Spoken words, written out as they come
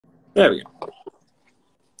There we go.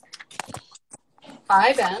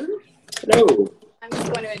 Hi, Ben. Hello. I'm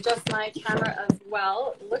just going to adjust my camera as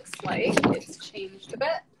well. It looks like it's changed a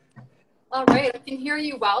bit. All right, I can hear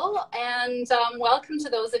you well, and welcome to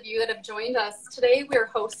those of you that have joined us. Today we're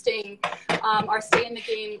hosting our Stay in the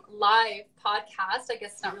Game live podcast. I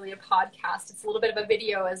guess it's not really a podcast, it's a little bit of a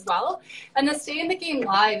video as well. And the Stay in the Game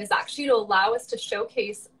live is actually to allow us to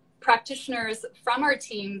showcase practitioners from our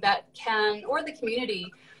team that can, or the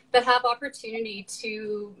community, that have opportunity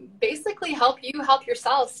to basically help you help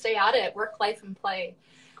yourself stay at it, work, life, and play.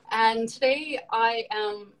 And today I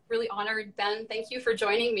am really honored, Ben. Thank you for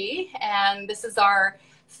joining me. And this is our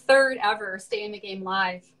third ever Stay in the Game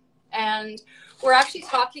live. And we're actually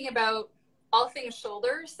talking about all things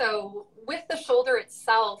shoulder. So with the shoulder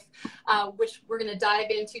itself, which we're going to dive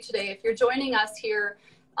into today, if you're joining us here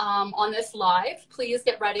on this live, please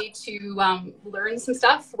get ready to learn some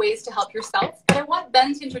stuff, ways to help yourself. But I want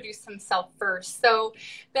Ben to introduce himself first. So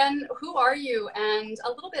Ben, who are you? And a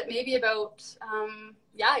little bit maybe about,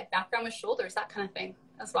 background with shoulders, that kind of thing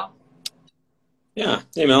as well. Yeah.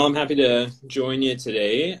 Hey, Mel, I'm happy to join you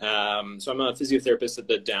today. So I'm a physiotherapist at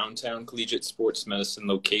the downtown Collegiate Sports Medicine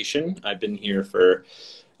location. I've been here for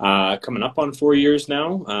coming up on 4 years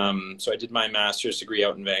now. So I did my master's degree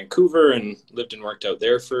out in Vancouver and lived and worked out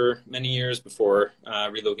there for many years before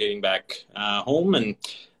relocating back home and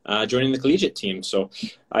joining the collegiate team. So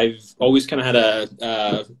I've always kind of had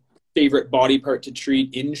a favorite body part to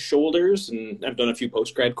treat in shoulders, and I've done a few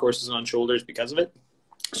post-grad courses on shoulders because of it.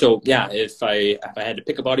 So yeah, if I had to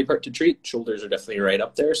pick a body part to treat, shoulders are definitely right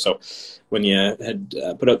up there. So when you had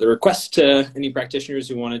put out the request to any practitioners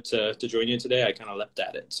who wanted to join you today, I kind of leapt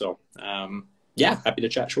at it. So happy to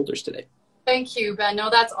chat shoulders today. Thank you, Ben. No,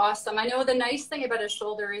 that's awesome. I know the nice thing about a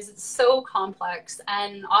shoulder is it's so complex,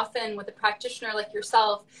 and often with a practitioner like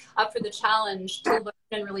yourself up for the challenge to learn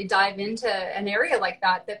and really dive into an area like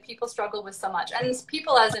that people struggle with so much. And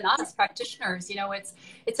people as in us practitioners, you know, it's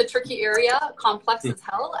a tricky area, complex as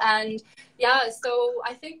hell. And yeah, so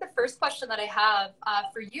I think the first question that I have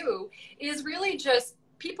for you is really just,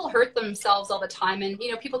 people hurt themselves all the time. And,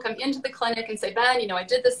 you know, people come into the clinic and say, Ben, you know, I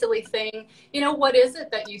did this silly thing. You know, what is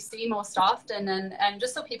it that you see most often? And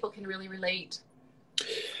just so people can really relate.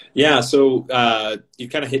 Yeah, so you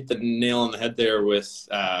kind of hit the nail on the head there with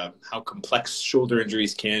how complex shoulder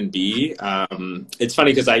injuries can be. It's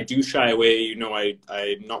funny because I do shy away. You know,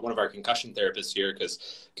 I'm not one of our concussion therapists here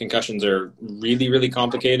because concussions are really, really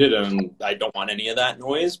complicated, and I don't want any of that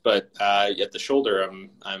noise. But yet the shoulder,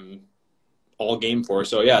 I'm all game for.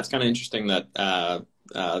 So yeah, it's kind of interesting that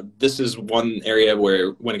this is one area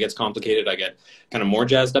where when it gets complicated, I get kind of more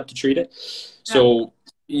jazzed up to treat it. So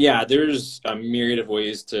yeah, there's a myriad of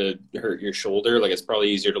ways to hurt your shoulder. Like, it's probably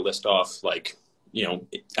easier to list off, like, you know,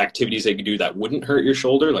 activities they could do that wouldn't hurt your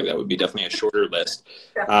shoulder. Like, that would be definitely a shorter list.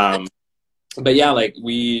 But yeah, like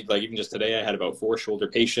even just today, I had about 4 shoulder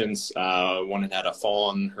patients. One had a fall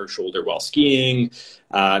on her shoulder while skiing.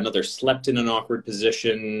 Another slept in an awkward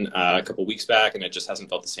position a couple weeks back, and it just hasn't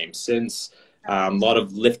felt the same since. A lot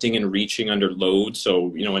of lifting and reaching under load.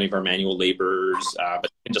 So, you know, any of our manual laborers, but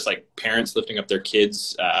just like parents lifting up their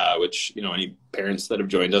kids, which, you know, any parents that have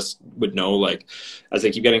joined us would know, like, as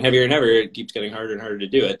they keep getting heavier and heavier, it keeps getting harder and harder to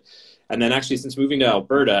do it. And then actually, since moving to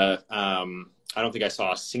Alberta, I don't think I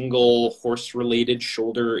saw a single horse-related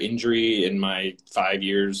shoulder injury in my 5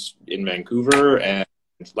 years in Vancouver. And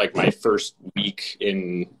like my first week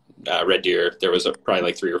in Red Deer, there was probably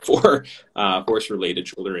like 3 or 4 horse-related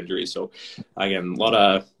shoulder injuries. So again, a lot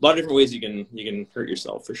of different ways you can hurt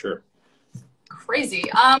yourself for sure. Crazy.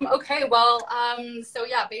 Okay, well, so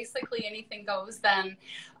yeah, basically anything goes then.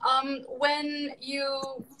 When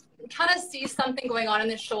you kind of see something going on in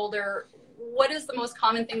the shoulder, what is the most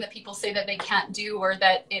common thing that people say that they can't do, or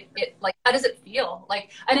that it like, how does it feel? Like,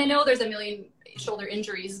 and I know there's a million shoulder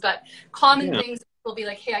injuries, but common things will be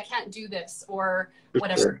like, hey, I can't do this, or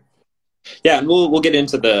whatever. Sure. Yeah, and we'll get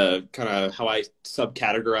into the kind of how I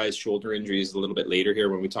subcategorize shoulder injuries a little bit later here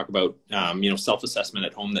when we talk about you know, self-assessment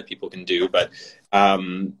at home that people can do. But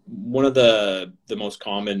one of the most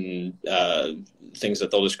common things that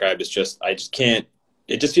they'll describe is just, I just can't.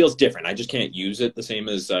 It just feels different. I just can't use it the same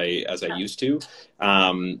as I used to.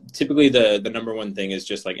 Typically, the number one thing is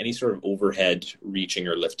just like any sort of overhead reaching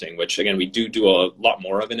or lifting, which again we do a lot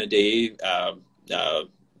more of in a day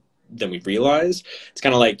than we realize. It's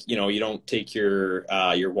kind of like, you know, you don't take your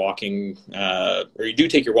walking, or you do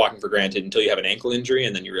take your walking for granted until you have an ankle injury,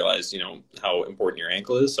 and then you realize, you know, how important your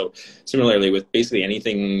ankle is. So similarly with basically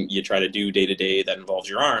anything you try to do day to day that involves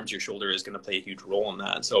your arms, your shoulder is going to play a huge role in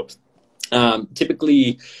that. So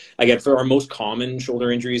Typically, again, for our most common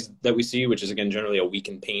shoulder injuries that we see, which is again generally a weak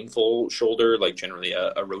and painful shoulder, like generally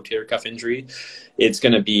a rotator cuff injury, it's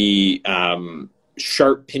going to be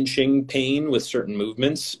sharp pinching pain with certain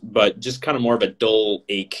movements, but just kind of more of a dull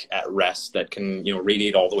ache at rest that can,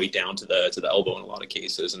 radiate all the way down to the elbow in a lot of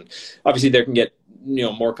cases. And obviously there can get,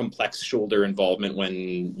 more complex shoulder involvement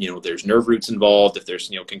when, there's nerve roots involved. If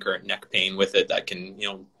there's, concurrent neck pain with it, that can,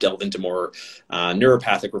 delve into more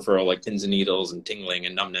neuropathic referral, like pins and needles and tingling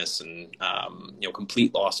and numbness and,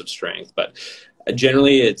 complete loss of strength. But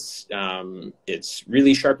generally it's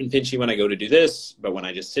really sharp and pinchy when I go to do this, but when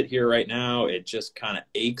I just sit here right now, it just kind of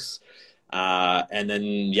aches. And then,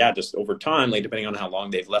 yeah, just over time, like depending on how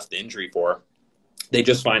long they've left the injury for, they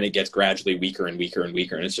just find it gets gradually weaker and weaker and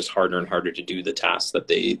weaker, and it's just harder and harder to do the tasks that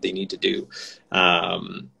they need to do.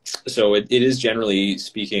 So it is generally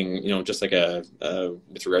speaking, just like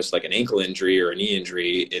with regards to like an ankle injury or a knee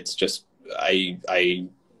injury, it's just, I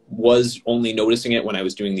was only noticing it when I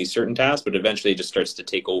was doing these certain tasks, but eventually it just starts to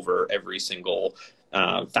take over every single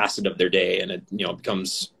facet of their day, and it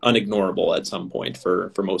becomes unignorable at some point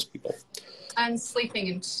for most people. And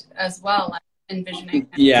sleeping as well, envisioning.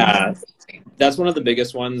 Yeah, that's one of the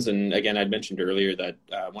biggest ones. And again, I'd mentioned earlier that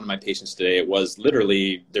one of my patients today, it was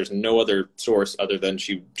literally, there's no other source other than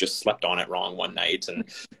she just slept on it wrong one night. And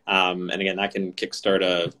again, that can kickstart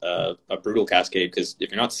a brutal cascade, because if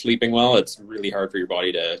you're not sleeping well, it's really hard for your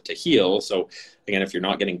body to heal. So again, if you're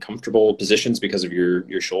not getting comfortable positions because of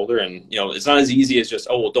your shoulder, and it's not as easy as just,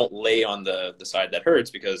 oh well, don't lay on the side that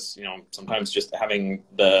hurts, because sometimes just having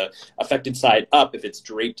the affected side up, if it's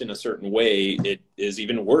draped in a certain way, it is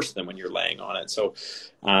even worse than when you're laying on it. So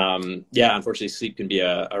yeah, unfortunately sleep can be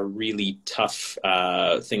a really tough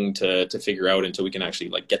thing to figure out until we can actually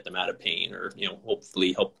like get them out of pain, or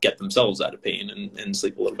hopefully help get themselves out of pain and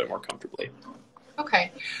sleep a little bit more comfortably.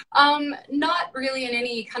 Okay. Not really in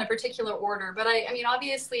any kind of particular order, but I mean,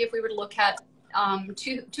 obviously, if we were to look at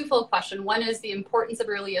twofold question. One is the importance of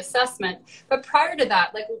early assessment. But prior to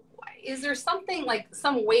that, like, is there something like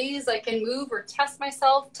some ways I can move or test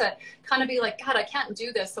myself to kind of be like, God, I can't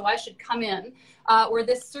do this, so I should come in, or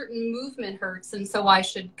this certain movement hurts, and so I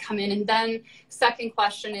should come in? And then second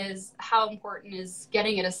question is, how important is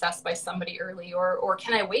getting it assessed by somebody early, or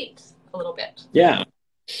can I wait a little bit? Yeah.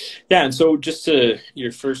 Yeah. And so just to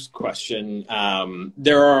your first question,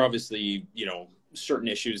 there are obviously, certain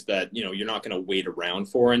issues that, you're not going to wait around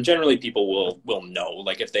for. And generally people will know,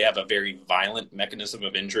 like if they have a very violent mechanism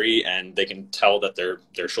of injury and they can tell that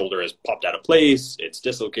their shoulder has popped out of place, it's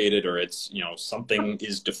dislocated, or it's, something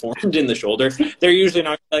is deformed in the shoulder, they're usually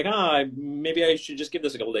not like, maybe I should just give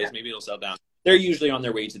this a couple days, maybe it'll settle down. They're usually on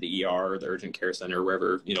their way to the ER or the urgent care center,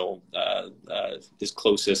 wherever, is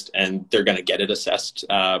closest, and they're going to get it assessed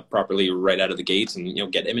properly right out of the gates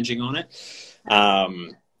and, get imaging on it.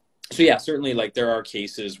 So yeah, certainly like there are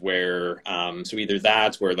cases where, so either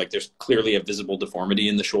that's where like there's clearly a visible deformity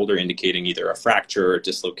in the shoulder indicating either a fracture or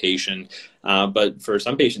dislocation. But for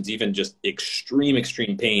some patients, even just extreme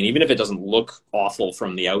pain, even if it doesn't look awful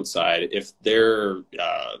from the outside, if they're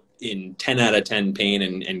in 10 out of 10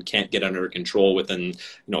 pain and can't get under control within,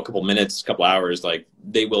 a couple minutes, couple hours, like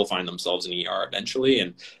they will find themselves in ER eventually.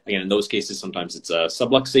 And again, in those cases, sometimes it's a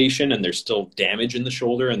subluxation and there's still damage in the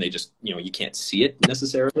shoulder and they just, you can't see it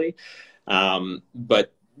necessarily.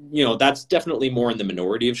 But that's definitely more in the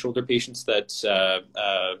minority of shoulder patients that,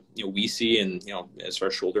 we see. And, as far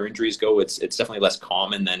as shoulder injuries go, it's definitely less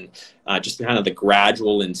common than just kind of the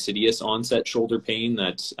gradual insidious onset shoulder pain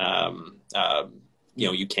that,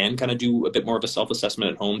 you can kind of do a bit more of a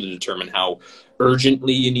self-assessment at home to determine how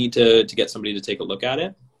urgently you need to get somebody to take a look at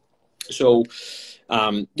it. So,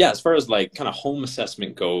 yeah, as far as like kind of home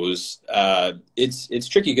assessment goes, it's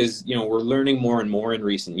tricky because, we're learning more and more in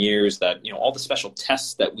recent years that, all the special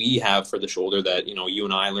tests that we have for the shoulder that, you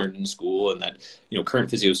and I learned in school, and that, current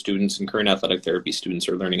physio students and current athletic therapy students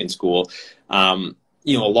are learning in school. A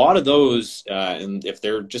lot of those, and if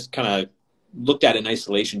they're just kind of looked at in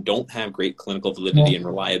isolation, don't have great clinical validity and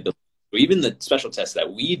reliability. So even the special tests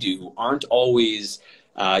that we do aren't always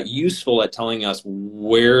useful at telling us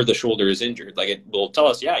where the shoulder is injured. Like it will tell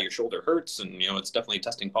us, yeah, your shoulder hurts, and it's definitely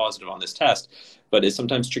testing positive on this test, but it's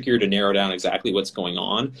sometimes trickier to narrow down exactly what's going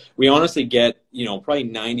on. We honestly get, probably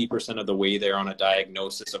 90% of the way there on a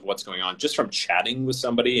diagnosis of what's going on just from chatting with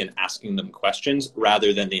somebody and asking them questions,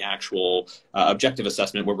 rather than the actual objective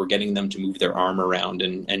assessment where we're getting them to move their arm around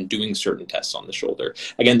and doing certain tests on the shoulder.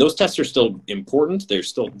 Again, those tests are still important. They're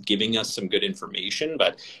still giving us some good information,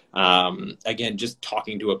 but again, just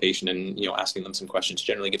talking to a patient and, asking them some questions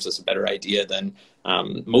generally gives us a better idea than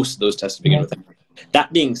most of those tests to begin with.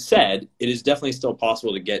 That being said, it is definitely still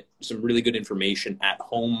possible to get some really good information at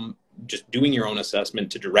home, just doing your own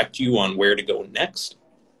assessment to direct you on where to go next.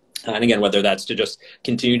 And again, whether that's to just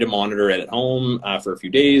continue to monitor it at home for a few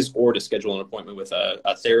days, or to schedule an appointment with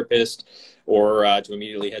a therapist, or to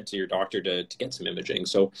immediately head to your doctor to get some imaging.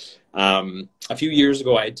 So a few years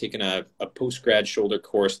ago, I had taken a post-grad shoulder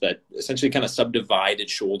course that essentially kind of subdivided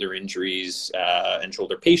shoulder injuries and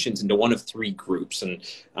shoulder patients into one of three groups.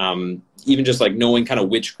 And even just like knowing kind of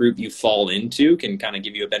which group you fall into can kind of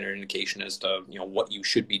give you a better indication as to, you know, what you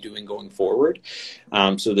should be doing going forward.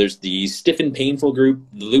 So there's the stiff and painful group,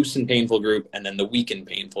 the loose and painful group, and then the weak and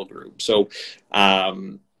painful group. So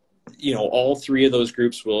you know, all three of those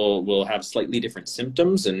groups will have slightly different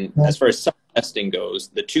symptoms. And as far as self-testing goes,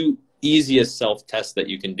 the two easiest self-tests that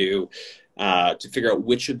you can do to figure out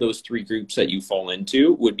which of those three groups that you fall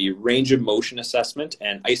into would be range of motion assessment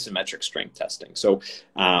and isometric strength testing. So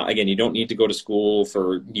again, you don't need to go to school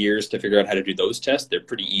for years to figure out how to do those tests. They're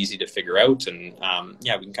pretty easy to figure out. And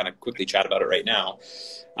yeah, we can kind of quickly chat about it right now.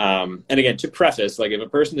 And again, to preface, like if a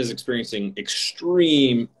person is experiencing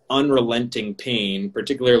extreme unrelenting pain,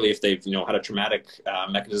 particularly if they've, you know, had a traumatic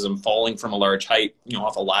mechanism falling from a large height, you know,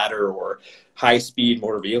 off a ladder, or high speed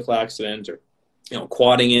motor vehicle accident, or, you know,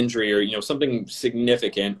 quadding injury, or, you know, something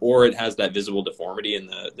significant, or it has that visible deformity in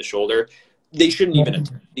the shoulder, they shouldn't even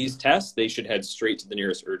attempt these tests. They should head straight to the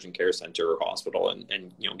nearest urgent care center or hospital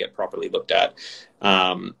and you know, get properly looked at.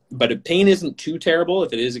 But if pain isn't too terrible,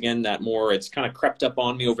 if it is, again, that more, it's kind of crept up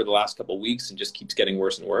on me over the last couple of weeks and just keeps getting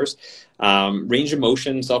worse and worse. Range of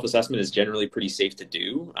motion self-assessment is generally pretty safe to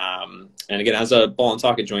do. And again, as a ball and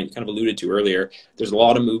socket joint, you kind of alluded to earlier, there's a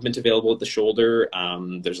lot of movement available at the shoulder.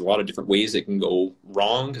 There's a lot of different ways it can go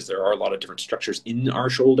wrong because there are a lot of different structures in our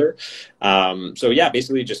shoulder. So yeah,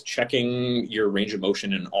 basically just checking your range of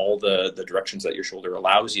motion in all the directions that your shoulder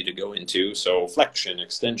allows you to go into. So flexion,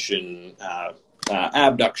 extension,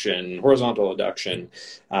 abduction, horizontal adduction,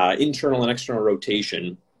 internal and external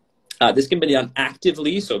rotation. This can be done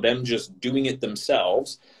actively, so them just doing it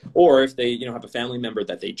themselves, or if they, you know, have a family member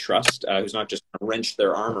that they trust who's not just going to wrench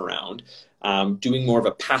their arm around, doing more of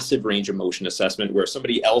a passive range of motion assessment where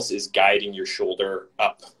somebody else is guiding your shoulder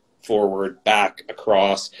up, forward, back,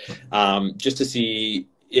 across, just to see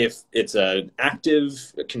if it's an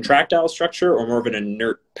active contractile structure or more of an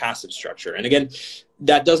inert passive structure. And again,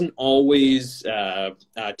 that doesn't always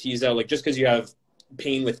tease out, like just because you have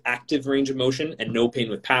pain with active range of motion and no pain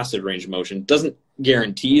with passive range of motion doesn't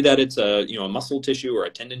guarantee that it's a, you know, a muscle tissue or a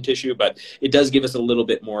tendon tissue, but it does give us a little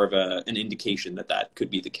bit more of an indication that that could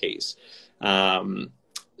be the case.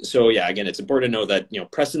 So yeah, again, it's important to know that, you know,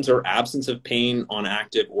 presence or absence of pain on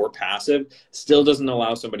active or passive still doesn't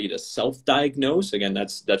allow somebody to self-diagnose. Again,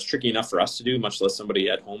 that's tricky enough for us to do, much less somebody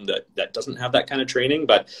at home that doesn't have that kind of training.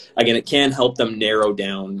 But again, it can help them narrow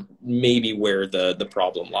down maybe where the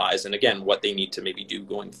problem lies, and again, what they need to maybe do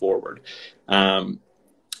going forward.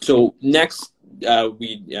 So next,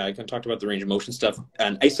 we kind of talked about the range of motion stuff.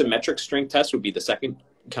 An isometric strength test would be the second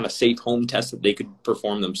kind of safe home test that they could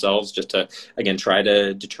perform themselves, just to, again, try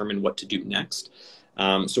to determine what to do next.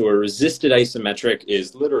 So a resisted isometric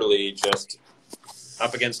is literally just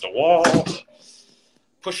up against a wall,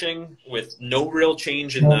 pushing with no real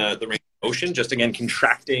change in the range of motion, just again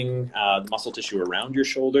contracting the muscle tissue around your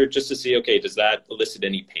shoulder just to see, okay, does that elicit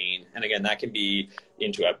any pain? And again, that can be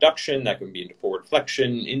into abduction, that can be into forward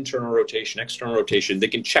flexion, internal rotation, external rotation. They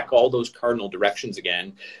can check all those cardinal directions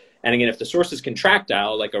again. And again, if the source is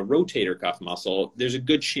contractile, like a rotator cuff muscle, there's a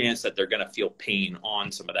good chance that they're going to feel pain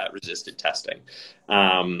on some of that resisted testing.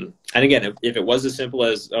 And again, if it was as simple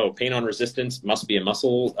as, oh, pain on resistance must be a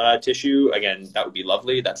muscle tissue, again, that would be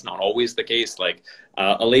lovely. That's not always the case. Like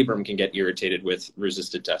a labrum can get irritated with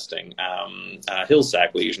resisted testing, a Hill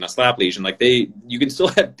sac lesion, a slap lesion, like you can still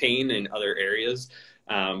have pain in other areas.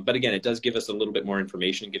 But again, it does give us a little bit more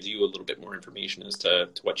information. It gives you a little bit more information as to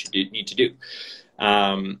what you need to do.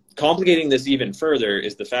 Complicating this even further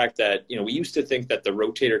is the fact that, you know, we used to think that the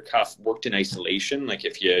rotator cuff worked in isolation. Like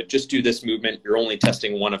if you just do this movement, you're only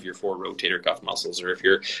testing one of your 4 rotator cuff muscles. Or if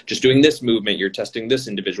you're just doing this movement, you're testing this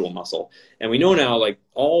individual muscle. And we know now, like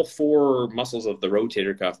all 4 muscles of the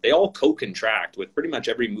rotator cuff, they all co-contract with pretty much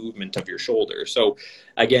every movement of your shoulder. So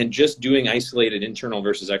again, just doing isolated internal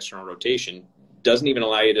versus external rotation doesn't even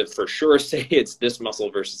allow you to for sure say it's this muscle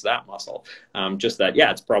versus that muscle. Just that, yeah,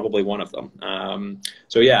 it's probably one of them.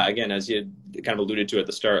 So yeah, again, as you kind of alluded to at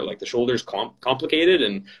the start, like the shoulder's complicated,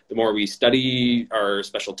 and the more we study our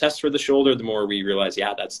special tests for the shoulder, the more we realize,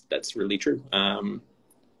 yeah, that's really true.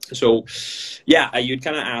 So yeah, you'd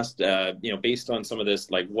kind of asked, you know, based on some of this,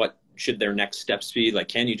 like what should their next steps be? Like,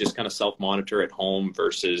 can you just kind of self-monitor at home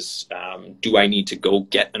versus do I need to go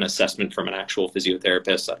get an assessment from an actual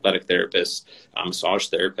physiotherapist, athletic therapist, massage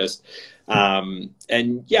therapist?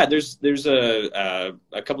 And yeah, there's a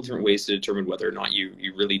couple different ways to determine whether or not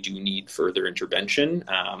you really do need further intervention.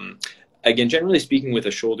 Again, generally speaking, with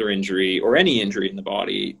a shoulder injury or any injury in the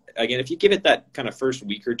body, again, if you give it that kind of first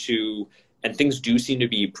week or two, and things do seem to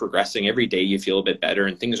be progressing every day, you feel a bit better,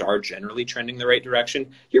 and things are generally trending the right direction,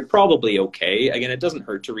 you're probably okay. Again, it doesn't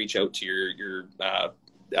hurt to reach out to your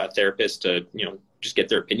therapist to, just get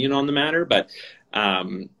their opinion on the matter. But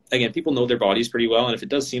again, people know their bodies pretty well, and if it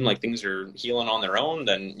does seem like things are healing on their own,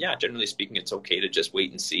 then yeah, generally speaking, it's okay to just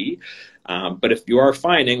wait and see. But if you are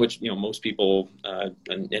finding, which most people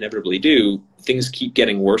inevitably do, things keep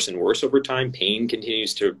getting worse and worse over time, pain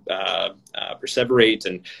continues to perseverate,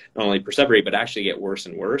 and not only perseverate, but actually get worse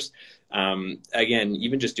and worse. Again,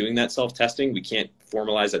 even just doing that self-testing, we can't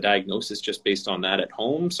formalize a diagnosis just based on that at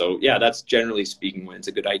home. So yeah, that's generally speaking when it's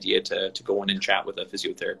a good idea to go in and chat with a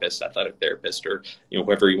physiotherapist, athletic therapist, or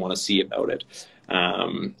whoever you want to see about it.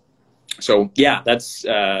 So yeah, that's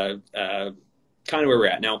kind of where we're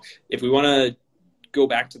at. Now, if we want to go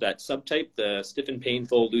back to that subtype, the stiff and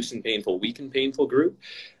painful, loose and painful, weak and painful group,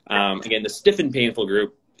 again, the stiff and painful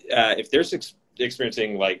group, if there's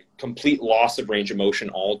experiencing like complete loss of range of motion,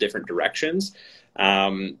 all different directions,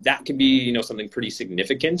 that can be something pretty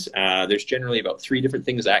significant. There's generally about 3 different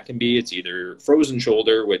things that can be. It's either frozen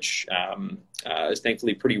shoulder, which is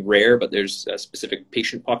thankfully pretty rare, but there's a specific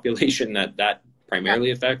patient population that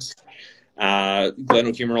primarily affects.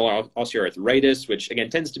 Glenohumeral osteoarthritis, which again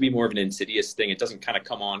tends to be more of an insidious thing. It doesn't kind of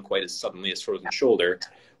come on quite as suddenly as frozen shoulder.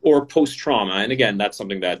 Or post-trauma, and again, that's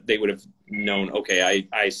something that they would have known, okay,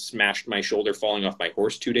 I smashed my shoulder falling off my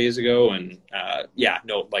horse 2 days ago, and yeah,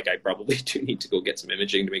 no, like I probably do need to go get some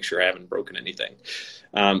imaging to make sure I haven't broken anything.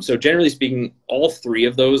 So generally speaking, all 3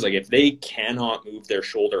 of those, like if they cannot move their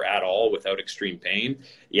shoulder at all without extreme pain,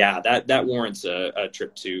 yeah, that warrants a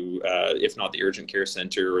trip to, if not the urgent care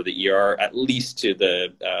center or the ER, at least to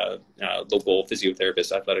the local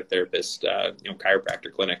physiotherapist, athletic therapist,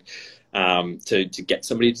 chiropractor clinic. To get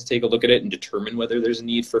somebody to take a look at it and determine whether there's a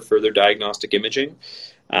need for further diagnostic imaging.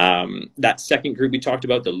 That second group we talked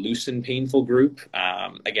about, the loose and painful group,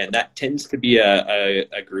 again, that tends to be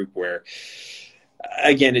a group where,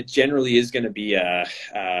 again, it generally is going to be a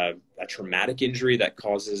traumatic injury that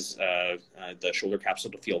causes the shoulder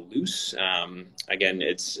capsule to feel loose. Again,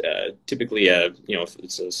 it's typically if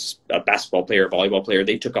it's a basketball player, a volleyball player,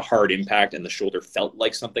 they took a hard impact and the shoulder felt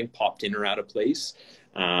like something popped in or out of place.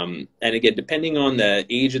 And again, depending on the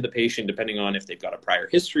age of the patient, depending on if they've got a prior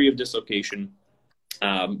history of dislocation,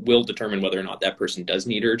 will determine whether or not that person does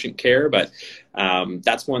need urgent care. But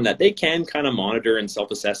that's one that they can kind of monitor and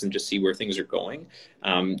self-assess and just see where things are going.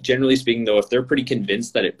 Generally speaking, though, if they're pretty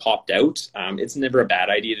convinced that it popped out, it's never a bad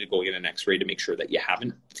idea to go get an x-ray to make sure that you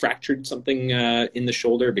haven't fractured something in the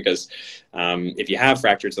shoulder, because if you have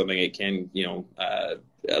fractured something, it can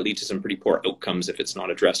lead to some pretty poor outcomes if it's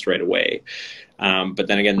not addressed right away. But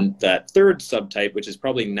then again, that third subtype, which is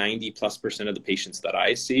probably 90+% of the patients that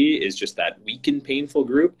I see, is just that weak and painful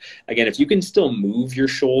group. Again, if you can still move your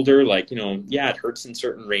shoulder, like, yeah, it hurts in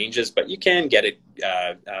certain ranges, but you can get it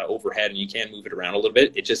overhead and you can move it around a little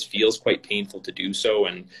bit. It just feels quite painful to do so,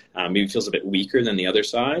 and maybe feels a bit weaker than the other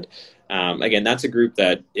side. Again, that's a group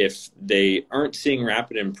that if they aren't seeing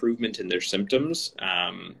rapid improvement in their symptoms,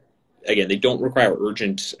 again, they don't require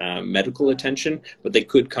urgent medical attention, but they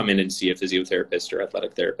could come in and see a physiotherapist or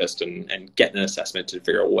athletic therapist and get an assessment to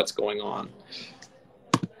figure out what's going on.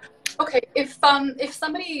 Okay, if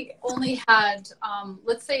somebody only had,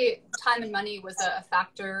 let's say time and money was a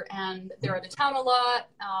factor and they're out of town a lot,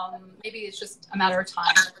 maybe it's just a matter of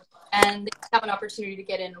time, and they have an opportunity to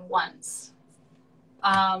get in once,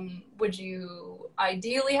 would you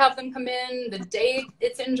ideally have them come in the day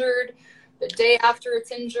it's injured, the day after it's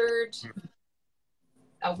injured,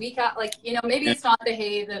 a week out, maybe it's not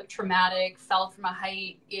the traumatic, fell from a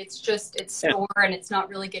height, it's sore and it's not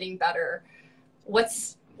really getting better. What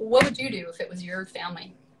would you do if it was your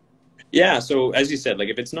family? Yeah, so as you said, like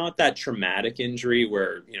if it's not that traumatic injury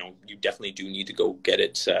where, you definitely do need to go get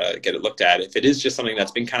it looked at. If it is just something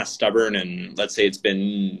that's been kind of stubborn and let's say it's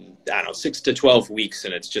been, 6 to 12 weeks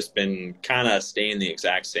and it's just been kind of staying the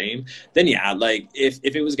exact same, then yeah, like if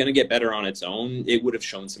it was going to get better on its own, it would have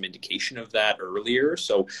shown some indication of that earlier.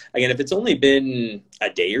 So again, if it's only been a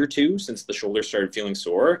day or two since the shoulder started feeling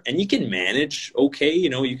sore, and you can manage okay.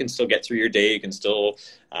 You can still get through your day. You can still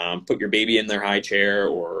put your baby in their high chair,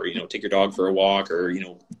 or take your dog for a walk, or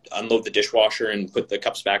unload the dishwasher and put the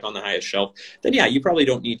cups back on the highest shelf. Then yeah, you probably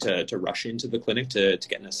don't need to rush into the clinic to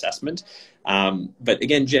get an assessment. But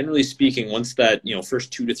again, generally speaking, once that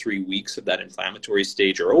first 2 to 3 weeks of that inflammatory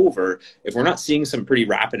stage are over, if we're not seeing some pretty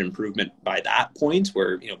rapid improvement by that point,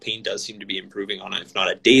 where pain does seem to be improving on if not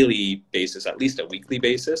a daily basis, at least a weekly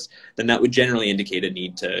basis, then that would generally indicate a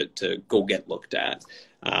need to go get looked at.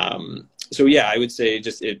 So yeah, I would say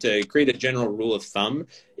just to create a general rule of thumb,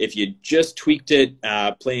 if you just tweaked it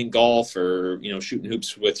playing golf or shooting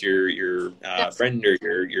hoops with your friend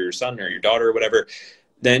or your son or your daughter or whatever,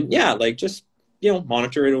 then yeah, just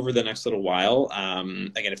monitor it over the next little while.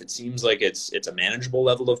 Again, if it seems like it's a manageable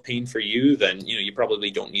level of pain for you, then you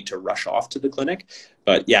probably don't need to rush off to the clinic.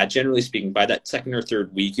 But yeah, generally speaking, by that second or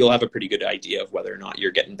third week, you'll have a pretty good idea of whether or not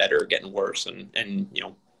you're getting better or getting worse, and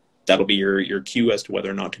that'll be your cue as to whether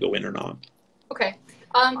or not to go in or not. Okay.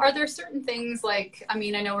 Are there certain things I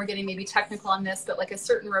know we're getting maybe technical on this, but like a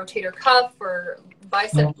certain rotator cuff or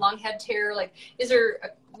bicep long head tear, is there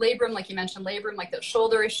a labrum, like you mentioned, labrum, like the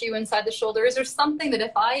shoulder issue inside the shoulder? Is there something that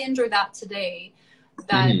if I injure that today,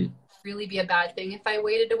 that would really be a bad thing if I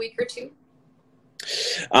waited a week or two?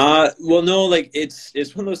 Well, no,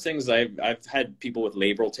 it's one of those things. I've had people with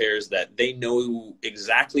labral tears that they know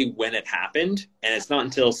exactly when it happened, and it's not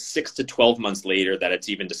until 6 to 12 months later that it's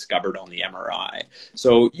even discovered on the MRI.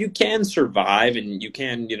 So you can survive, and you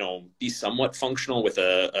can, be somewhat functional with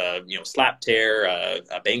a slap tear,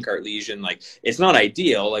 a Bankart lesion. It's not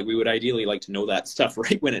ideal. We would ideally like to know that stuff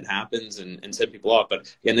right when it happens and send people off.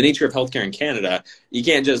 But again, the nature of healthcare in Canada, you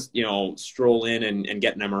can't just, stroll in and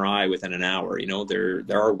get an MRI within an hour.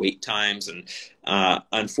 There are wait times, and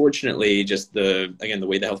unfortunately, just the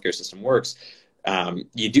way the healthcare system works,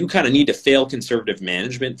 you do kind of need to fail conservative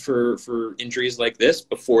management for injuries like this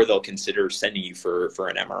before they'll consider sending you for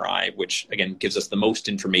an MRI, which again gives us the most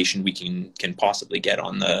information we can possibly get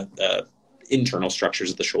on the internal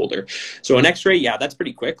structures of the shoulder. So an x-ray, yeah, that's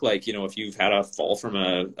pretty quick. If you've had a fall from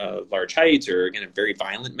a large height, or again, a very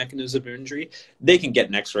violent mechanism of injury, they can get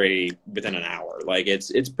an x-ray within an hour.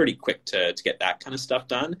 It's pretty quick to get that kind of stuff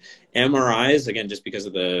done. MRIs, again, just because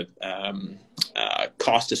of the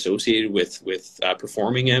cost associated with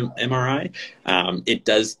performing MRI, it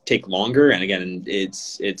does take longer. And again,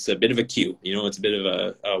 it's a bit of a queue, it's a bit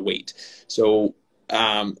of a wait. So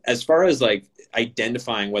as far as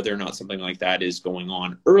identifying whether or not something like that is going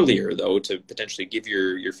on earlier, though, to potentially give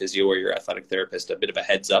your physio or your athletic therapist a bit of a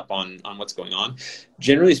heads up on what's going on.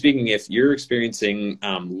 Generally speaking, if you're experiencing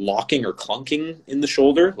locking or clunking in the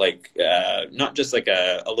shoulder, not just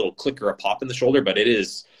a little click or a pop in the shoulder, but it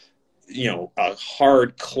is, a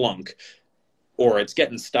hard clunk, or it's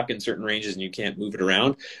getting stuck in certain ranges and you can't move it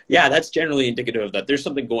around, yeah, that's generally indicative of that there's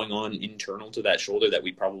something going on internal to that shoulder that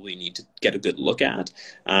we probably need to get a good look at.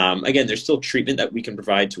 Again, there's still treatment that we can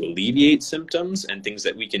provide to alleviate symptoms, and things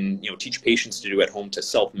that we can teach patients to do at home to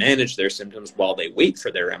self-manage their symptoms while they wait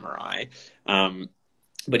for their MRI.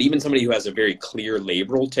 But even somebody who has a very clear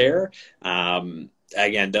labral tear,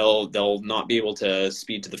 again, they'll not be able to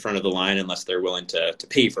speed to the front of the line unless they're willing to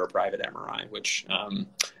pay for a private MRI, which,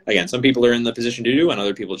 again, some people are in the position to do and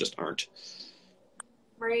other people just aren't.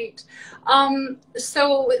 Right.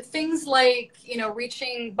 So things like,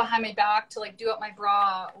 reaching behind my back to do up my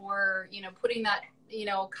bra, or, putting that,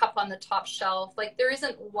 cup on the top shelf, there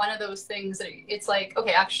isn't one of those things that it's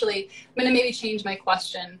okay, actually, I'm going to maybe change my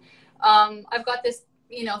question. I've got this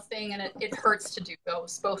thing, and it hurts to do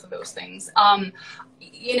both of those things.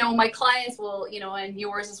 My clients will, and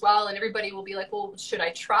yours as well, and everybody will be like, well, should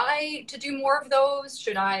I try to do more of those?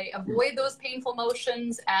 Should I avoid those painful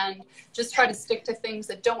motions and just try to stick to things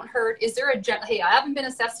that don't hurt? Is there hey, I haven't been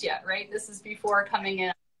assessed yet, right? This is before coming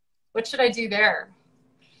in. What should I do there?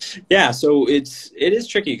 Yeah, so it is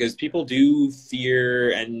tricky because people do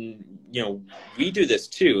fear, and we do this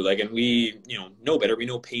too. And we know better. We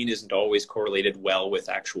know pain isn't always correlated well with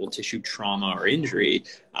actual tissue trauma or injury.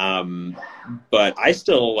 But I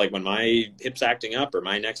still, when my hip's acting up or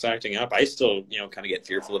my neck's acting up, I still kind of get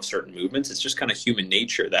fearful of certain movements. It's just kind of human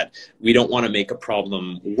nature that we don't want to make a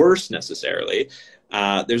problem worse necessarily.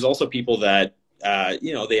 There's also people that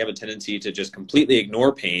they have a tendency to just completely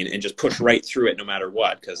ignore pain and just push right through it no matter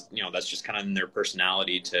what, because that's just kind of in their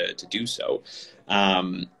personality to do so.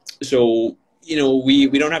 So you know, we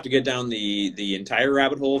don't have to get down the entire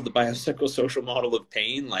rabbit hole of the biopsychosocial model of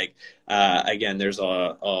pain. Like, again, there's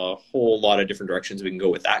a whole lot of different directions we can go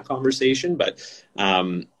with that conversation. But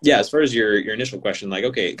yeah, as far as your initial question, like,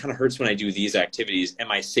 okay, it kind of hurts when I do these activities.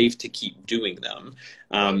 Am I safe to keep doing them?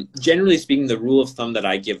 Generally speaking, the rule of thumb that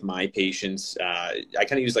I give my patients, I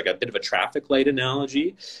kind of use like a bit of a traffic light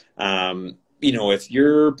analogy. You know, if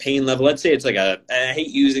your pain level, let's say it's like I hate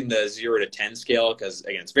using the 0 to 10 scale because,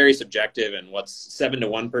 again, it's very subjective, and what's 7 to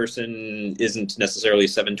one person isn't necessarily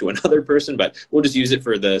 7 to another person, but we'll just use it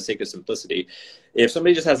for the sake of simplicity. If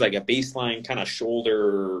somebody just has like a baseline kind of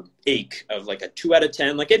shoulder ache of like a 2 out of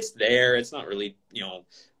 10, like it's there, it's not really, you know,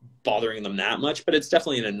 bothering them that much, but it's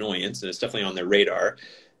definitely an annoyance and it's definitely on their radar.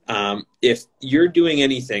 If you're doing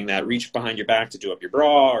anything that reach behind your back to do up your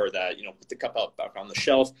bra, or that, you know, put the cup out back on the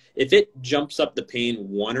shelf, if it jumps up the pain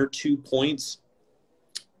 1 or 2 points,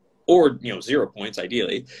 or, you know, 0 points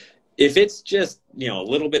ideally, if it's just, you know, a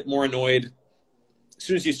little bit more annoyed, as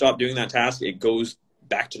soon as you stop doing that task, it goes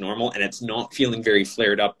back to normal and it's not feeling very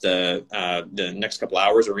flared up the next couple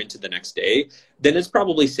hours or into the next day, then it's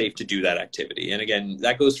probably safe to do that activity. And again,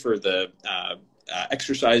 that goes for the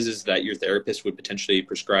exercises that your therapist would potentially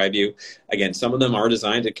prescribe you. Again, some of them are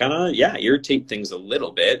designed to kind of, irritate things a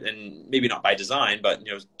little bit, and maybe not by design, but,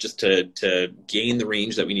 you know, just to gain the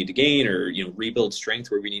range that we need to gain, or, you know, rebuild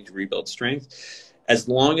strength where we need to rebuild strength. As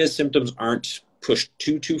long as symptoms aren't pushed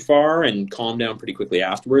too far and calm down pretty quickly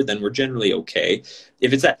afterward, then we're generally okay.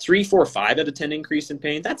 If it's that 3, 4, 5 out of 10 increase in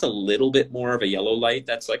pain, that's a little bit more of a yellow light.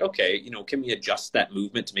 That's like, okay, you know, can we adjust that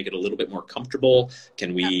movement to make it a little bit more comfortable?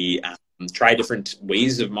 Can we try different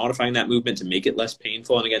ways of modifying that movement to make it less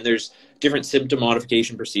painful? And again, there's different symptom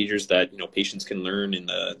modification procedures that, you know, patients can learn in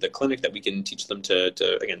the clinic that we can teach them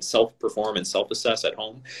to again, self-perform and self-assess at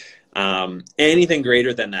home. Anything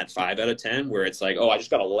greater than that 5 out of 10, where it's like, oh, I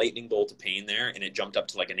just got a lightning bolt of pain there and it jumped up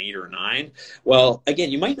to like an 8 or a 9. Well,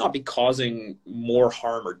 again, you might not be causing more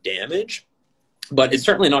harm or damage, but it's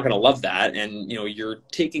certainly not going to love that. And, you know, you're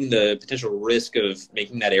taking the potential risk of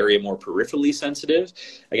making that area more peripherally sensitive.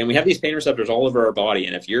 Again, we have these pain receptors all over our body.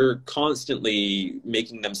 And if you're constantly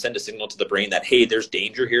making them send a signal to the brain that, hey, there's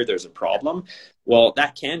danger here, there's a problem, well,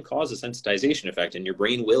 that can cause a sensitization effect, and your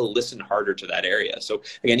brain will listen harder to that area. So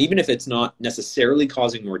again, even if it's not necessarily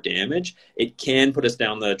causing more damage, it can put us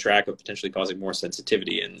down the track of potentially causing more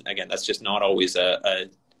sensitivity. And again, that's just not always a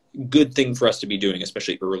good thing for us to be doing,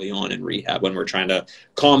 especially early on in rehab when we're trying to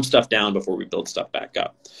calm stuff down before we build stuff back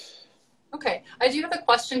up. Okay, I do have a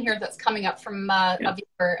question here that's coming up from a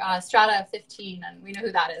viewer, Strata 15, and we know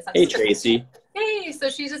who that is. That's hey, Tracy. Hey, so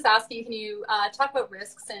she's just asking, can you talk about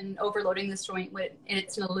risks in overloading this joint when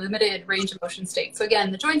it's in a limited range of motion state? So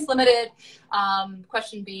again, the joint's limited.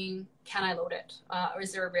 Question being, can I load it? Or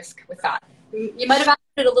is there a risk with that? You might have answered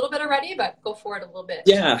it a little bit already, but go for it a little bit.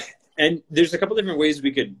 Yeah. And there's a couple different ways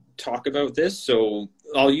we could talk about this. So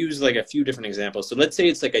I'll use like a few different examples. So let's say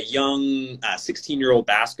it's like a young 16-year-old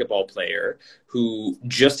basketball player who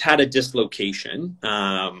just had a dislocation.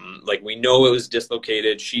 Like we know it was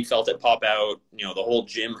dislocated. She felt it pop out. You know, the whole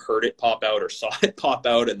gym heard it pop out or saw it pop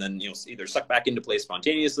out, and then, you know, either suck back into place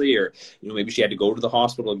spontaneously, or, you know, maybe she had to go to the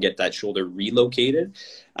hospital and get that shoulder relocated.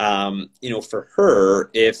 You know, for her,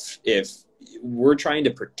 if we're trying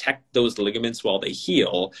to protect those ligaments while they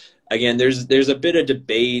heal, again, there's a bit of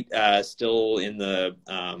debate still in the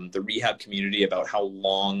rehab community about how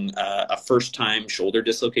long a first-time shoulder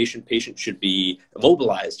dislocation patient should be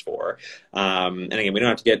immobilized for. And again, we don't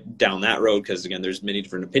have to get down that road because, again, there's many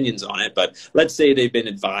different opinions on it. But let's say they've been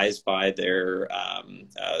advised by their,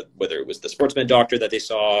 whether it was the sports med doctor that they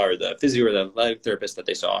saw or the physio or the athletic therapist that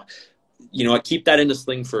they saw, you know what, keep that in the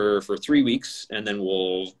sling for 3 weeks, and then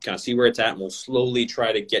we'll kind of see where it's at, and we'll slowly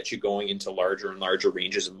try to get you going into larger and larger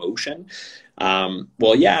ranges of motion.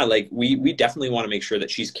 Well, yeah, like we definitely want to make sure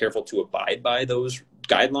that she's careful to abide by those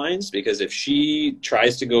guidelines, because if she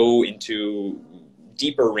tries to go into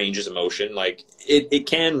deeper ranges of motion, like it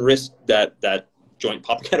can risk that joint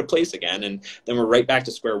popping out of place again, and then we're right back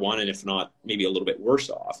to square one, and if not, maybe a little bit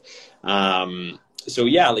worse off. So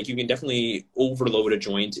yeah, like you can definitely overload a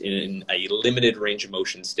joint in a limited range of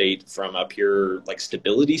motion state from a pure like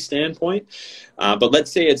stability standpoint. But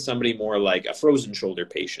let's say it's somebody more like a frozen shoulder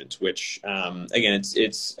patient, which again,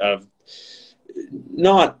 it's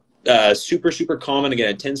not super common. Again,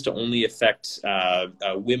 it tends to only affect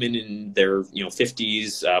women in their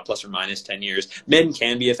 50s plus or minus 10 years. Men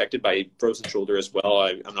can be affected by frozen shoulder as well.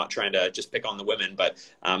 I'm not trying to just pick on the women, but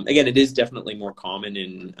again, it is definitely more common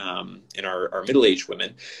in our middle-aged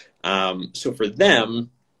women. So for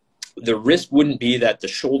them, the risk wouldn't be that the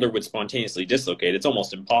shoulder would spontaneously dislocate. It's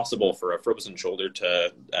almost impossible for a frozen shoulder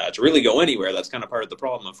to really go anywhere. That's kind of part of the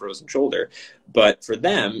problem of frozen shoulder. But for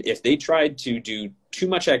them, if they tried to do too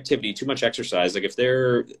much activity, too much exercise, like if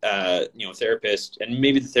they're, therapist, and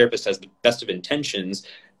maybe the therapist has the best of intentions,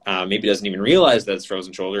 maybe doesn't even realize that it's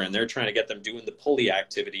frozen shoulder, and they're trying to get them doing the pulley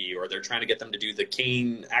activity, or they're trying to get them to do the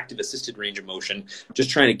cane active assisted range of motion, just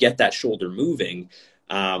trying to get that shoulder moving.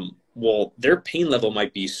 Well, their pain level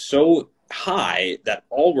might be so high that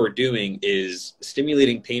all we're doing is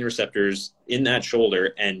stimulating pain receptors in that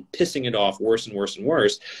shoulder and pissing it off worse and worse and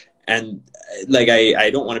worse. And like, I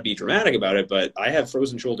don't want to be dramatic about it, but I have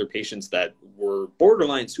frozen shoulder patients that were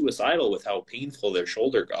borderline suicidal with how painful their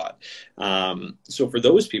shoulder got. So for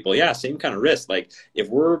those people, yeah, same kind of risk. Like if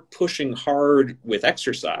we're pushing hard with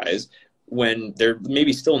exercise when they're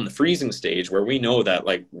maybe still in the freezing stage, where we know that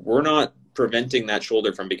like we're not preventing that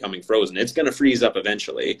shoulder from becoming frozen, it's going to freeze up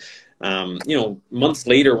eventually. Months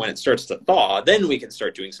later when it starts to thaw, then we can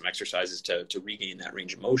start doing some exercises to regain that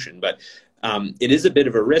range of motion. But it is a bit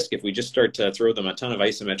of a risk if we just start to throw them a ton of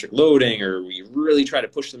isometric loading, or we really try to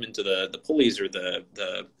push them into the pulleys or the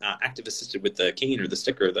active assisted with the cane or the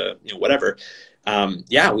stick or the whatever.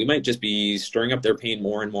 We might just be stirring up their pain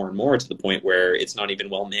more and more and more, to the point where it's not even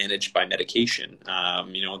well managed by medication.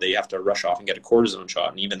 They have to rush off and get a cortisone shot,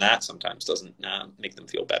 and even that sometimes doesn't make them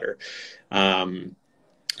feel better.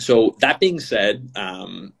 So that being said,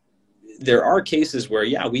 there are cases where,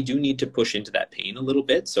 we do need to push into that pain a little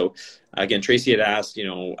bit. So again, Tracy had asked,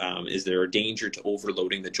 is there a danger to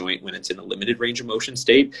overloading the joint when it's in a limited range of motion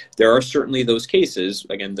state? There are certainly those cases.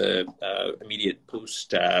 Again, the immediate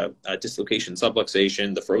post dislocation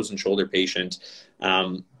subluxation, the frozen shoulder patient.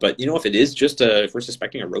 But if it is just if we're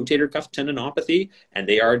suspecting a rotator cuff tendinopathy and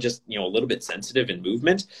they are just a little bit sensitive in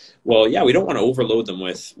movement, well, we don't want to overload them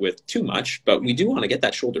with too much, but we do want to get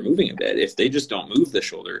that shoulder moving a bit. If they just don't move the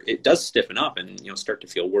shoulder, it does stiffen up and start to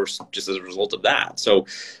feel worse just as a result of that. So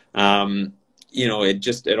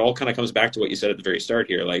it all kind of comes back to what you said at the very start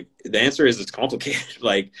here. Like, the answer is it's complicated.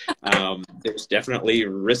 Like, there's definitely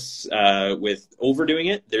risks with overdoing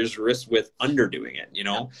it. There's risks with underdoing it.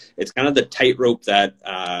 It's kind of the tightrope that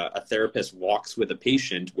a therapist walks with a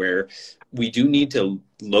patient, where we do need to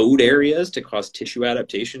load areas to cause tissue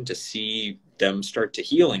adaptation to see them start to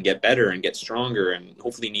heal and get better and get stronger and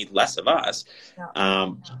hopefully need less of us.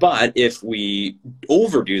 But if we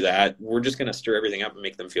overdo that, we're just going to stir everything up and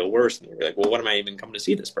make them feel worse. And we're like, well, what am I even coming to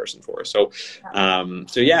see this person for? So,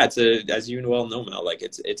 it's as you well know, Mel, like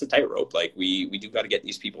it's a tightrope. Like we do got to get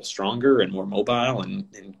these people stronger and more mobile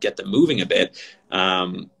and get them moving a bit.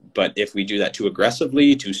 But if we do that too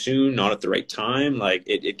aggressively, too soon, not at the right time, like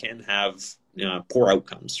it can have poor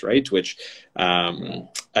outcomes, right? Which,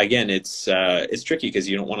 again, it's tricky because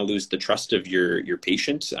you don't want to lose the trust of your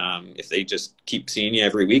patient. If they just keep seeing you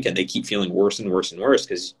every week and they keep feeling worse and worse and worse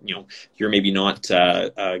because, you're maybe not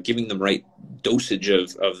giving them right dosage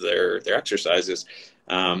of their exercises.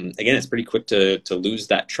 Again, it's pretty quick to lose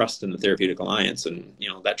that trust in the therapeutic alliance. And,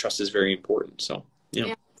 that trust is very important. So,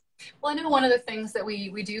 Yeah. Well, I know one of the things that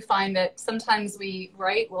we do find that sometimes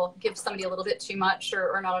we'll give somebody a little bit too much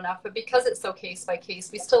or not enough, but because it's so case by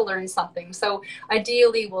case, we still learn something. So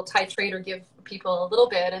ideally we'll titrate or give people a little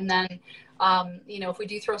bit. And then, if we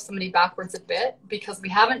do throw somebody backwards a bit because we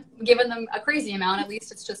haven't given them a crazy amount, at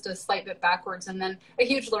least it's just a slight bit backwards. And then a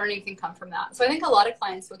huge learning can come from that. So I think a lot of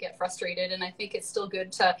clients will get frustrated, and I think it's still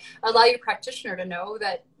good to allow your practitioner to know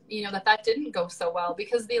that that didn't go so well,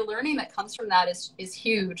 because the learning that comes from that is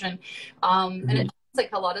huge. And and it sounds like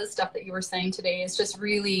a lot of the stuff that you were saying today is just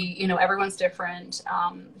really, everyone's different.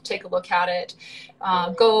 Take a look at it,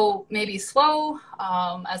 go maybe slow,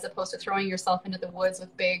 as opposed to throwing yourself into the woods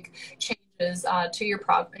with big changes to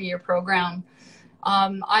your program.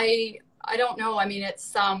 I don't know. I mean,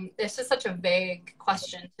 it's just such a vague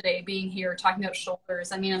question today, being here talking about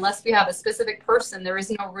shoulders. I mean, unless we have a specific person, there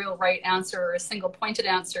is no real right answer or a single pointed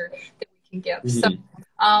answer that we can give. So,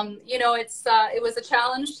 it was a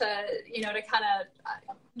challenge to kind of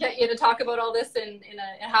get you to talk about all this in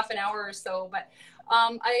a half an hour or so. But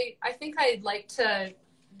I think I'd like to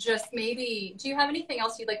just maybe, do you have anything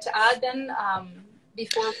else you'd like to add then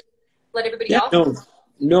before we let everybody off?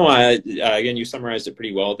 No, again, you summarized it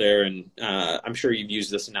pretty well there. And I'm sure you've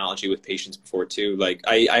used this analogy with patients before too. Like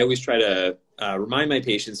I always try to remind my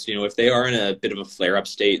patients, if they are in a bit of a flare-up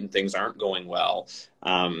state and things aren't going well,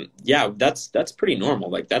 that's pretty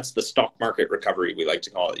normal. Like that's the stock market recovery, we like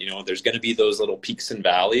to call it. There's going to be those little peaks and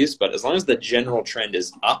valleys, but as long as the general trend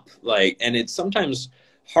is up, and it's sometimes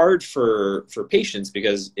hard for patients,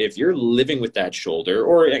 because if you're living with that shoulder,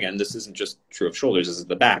 or again, this isn't just true of shoulders, this is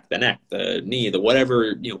the back, the neck, the knee, the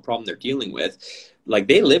whatever, problem they're dealing with, like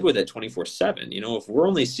they live with it 24/7. If we're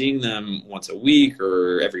only seeing them once a week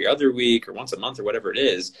or every other week or once a month or whatever it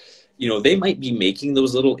is, they might be making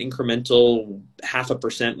those little incremental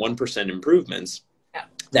 0.5%, 1% improvements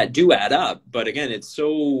that do add up. But again, it's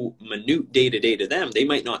so minute day to day to them. They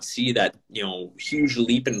might not see that, huge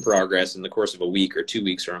leap in progress in the course of a week or 2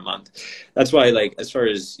 weeks or a month. That's why, like, as far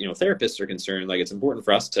as, therapists are concerned, like, it's important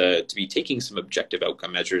for us to be taking some objective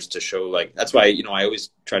outcome measures to show, like, that's why, I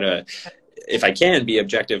always try to, if I can, be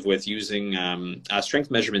objective with using strength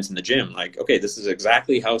measurements in the gym. Like, okay, this is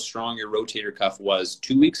exactly how strong your rotator cuff was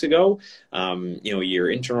 2 weeks ago. Your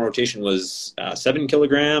internal rotation was 7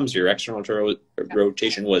 kilograms, your external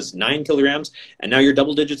rotation was 9 kilograms, and now you're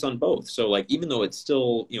double digits on both. So, like, even though it's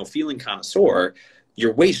still, feeling kind of sore,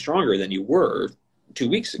 you're way stronger than you were 2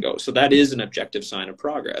 weeks ago. So that is an objective sign of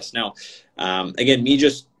progress. Now, again, me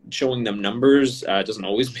just showing them numbers doesn't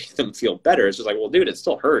always make them feel better. It's just like, well, dude, it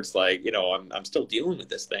still hurts. Like, I'm still dealing with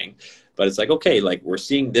this thing. But it's like, okay, like, we're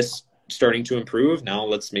seeing this starting to improve. Now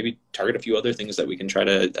let's maybe target a few other things that we can try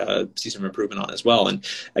to see some improvement on as well. And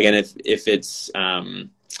again, if it's on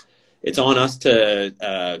us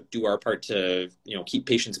to do our part to, keep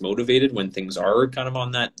patients motivated when things are kind of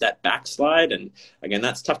on that backslide. And again,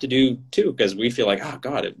 that's tough to do too, because we feel like, oh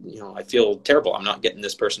God, I feel terrible. I'm not getting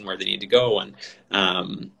this person where they need to go. And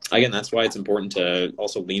again, that's why it's important to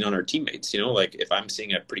also lean on our teammates. Like, if I'm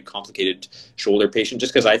seeing a pretty complicated shoulder patient,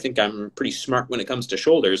 just because I think I'm pretty smart when it comes to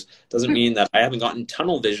shoulders, doesn't mean that I haven't gotten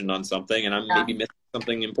tunnel vision on something and I'm maybe missing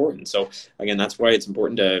something important. So again, that's why it's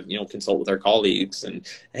important to, consult with our colleagues and,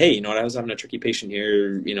 hey, I was having a tricky patient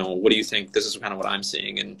here. What do you think? This is kind of what I'm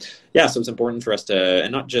seeing. And yeah, so it's important for us to,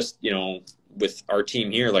 and not just, with our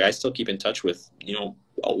team here, like, I still keep in touch with,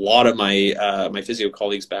 a lot of my, my physio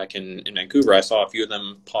colleagues back in Vancouver. I saw a few of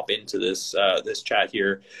them pop into this chat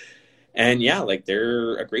here. And yeah, like,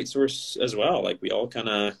 they're a great source as well. Like, we all kind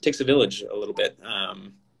of, takes a village a little bit.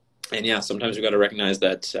 And yeah, sometimes we got to recognize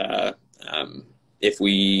that, if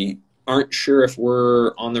we aren't sure if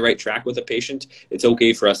we're on the right track with a patient, it's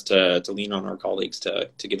okay for us to lean on our colleagues to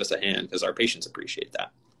give us a hand, because our patients appreciate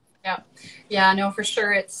that. Yeah, no, for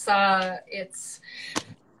sure. It's a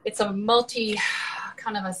multi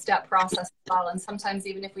kind of a step process as well. And sometimes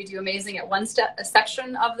even if we do amazing at a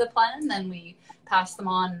section of the plan, then we pass them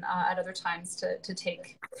on at other times to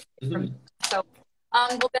take from. So,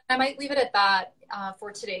 well, then I might leave it at that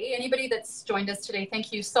for today. Anybody that's joined us today,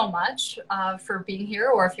 thank you so much for being here,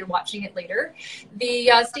 or if you're watching it later. The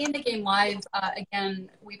Stay in the Game Live, again,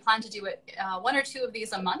 we plan to do it 1 or 2 of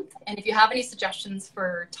these a month. And if you have any suggestions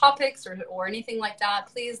for topics or anything like that,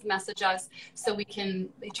 please message us so we can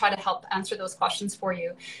try to help answer those questions for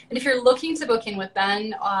you. And if you're looking to book in with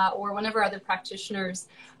Ben or one of our other practitioners,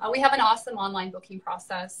 we have an awesome online booking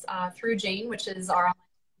process through Jane, which is our online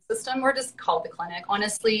system, or just call the clinic.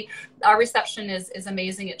 Honestly, our reception is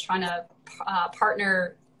amazing at trying to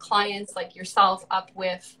partner clients like yourself up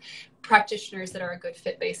with practitioners that are a good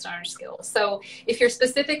fit based on our skills. So if you're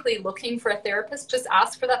specifically looking for a therapist, just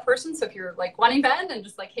ask for that person. So if you're like wanting Ben and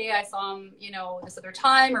just like, hey, I saw him, this other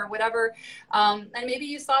time or whatever, and maybe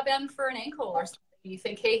you saw Ben for an ankle or something. You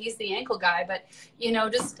think, hey, he's the ankle guy, but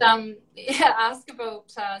just ask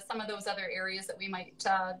about some of those other areas that we might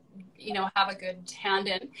have a good hand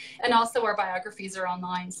in. And also our biographies are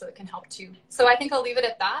online, so it can help too. So I think I'll leave it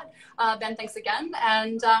at that. Ben, thanks again,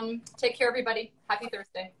 and take care, everybody. Happy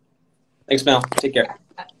Thursday. Thanks, Mel. Take care.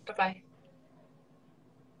 Bye-bye.